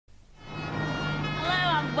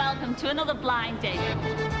welcome to another blind date.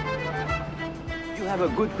 You have a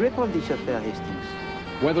good grip on this affair, Hastings.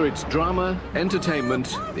 Whether it's drama,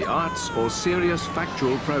 entertainment, the arts, or serious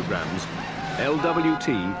factual programs,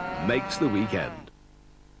 LWT makes the weekend.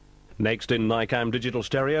 Next in NICAM Digital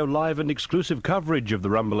Stereo, live and exclusive coverage of the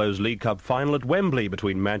Rumbelows League Cup final at Wembley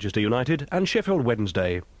between Manchester United and Sheffield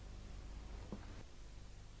Wednesday.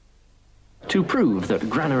 To prove that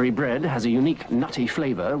granary bread has a unique nutty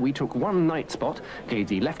flavour, we took one night spot, gave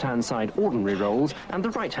the left-hand side ordinary rolls and the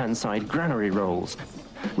right-hand side granary rolls.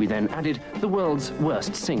 We then added the world's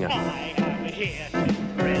worst singer. I am here to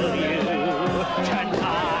thrill you.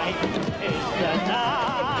 Tonight is the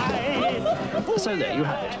night. So there you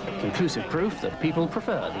have it, conclusive proof that people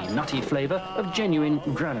prefer the nutty flavour of genuine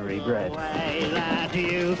granary bread. Way that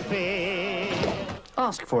you feel.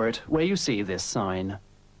 Ask for it where you see this sign.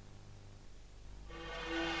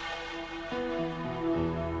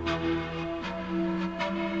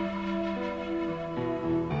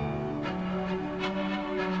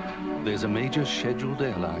 There's a major scheduled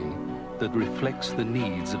airline that reflects the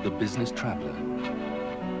needs of the business traveller,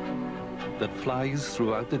 that flies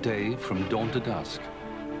throughout the day from dawn to dusk.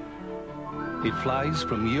 It flies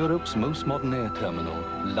from Europe's most modern air terminal,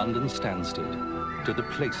 London Stansted, to the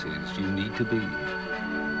places you need to be.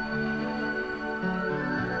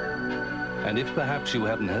 And if perhaps you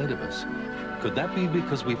haven't heard of us, could that be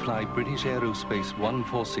because we fly British Aerospace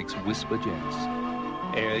 146 Whisper jets?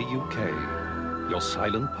 Air UK, your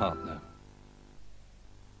silent partner.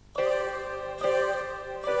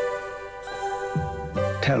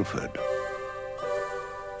 Telford.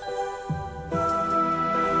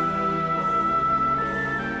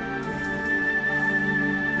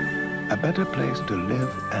 A better place to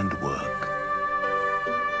live and work.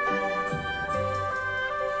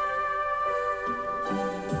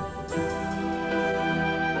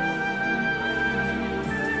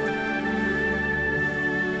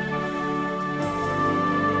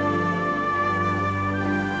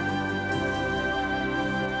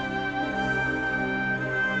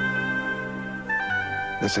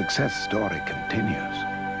 The success story continues.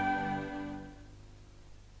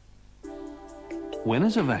 When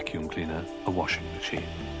is a vacuum cleaner a washing machine?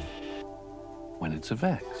 When it's a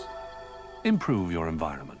Vex. Improve your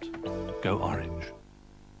environment. Go orange.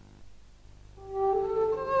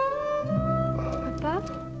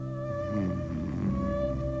 Papa?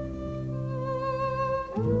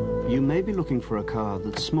 You may be looking for a car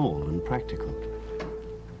that's small and practical.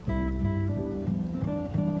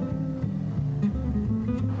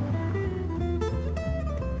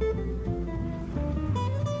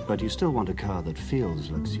 But you still want a car that feels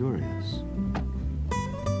luxurious.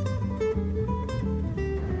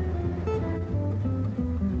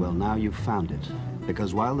 Well, now you've found it,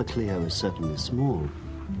 because while the Clio is certainly small,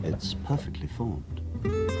 it's perfectly formed.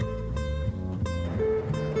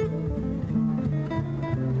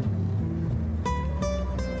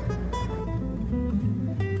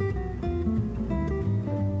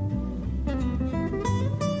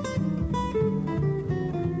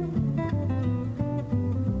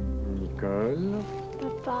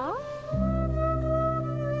 Papa?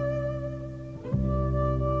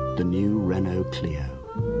 The new Renault Clio.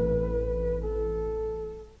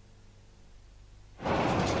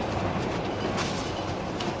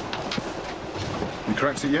 You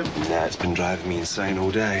cracked it yet? Nah, it's been driving me insane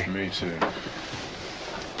all day. Me too.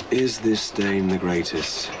 Is this stain the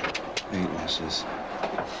greatest? Ain't misses.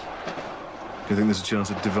 Do you think there's a chance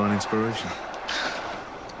of divine inspiration?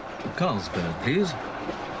 Carlsberg, please.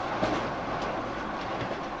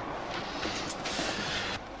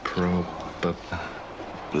 Probably.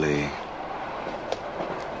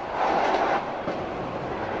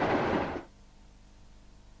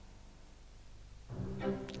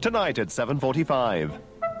 Tonight at 7:45.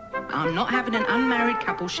 I'm not having an unmarried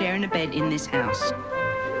couple sharing a bed in this house.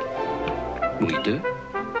 We do?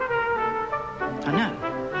 I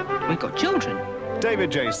know. We've got children.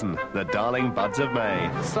 David Jason, the darling buds of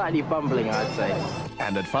May. Slightly bumbling, I'd say.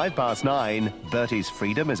 And at 9:05, Bertie's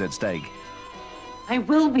freedom is at stake. I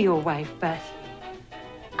will be your wife, Beth.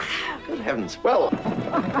 Good heavens. Well...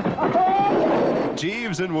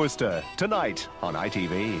 Jeeves and Wooster, tonight on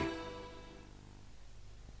ITV.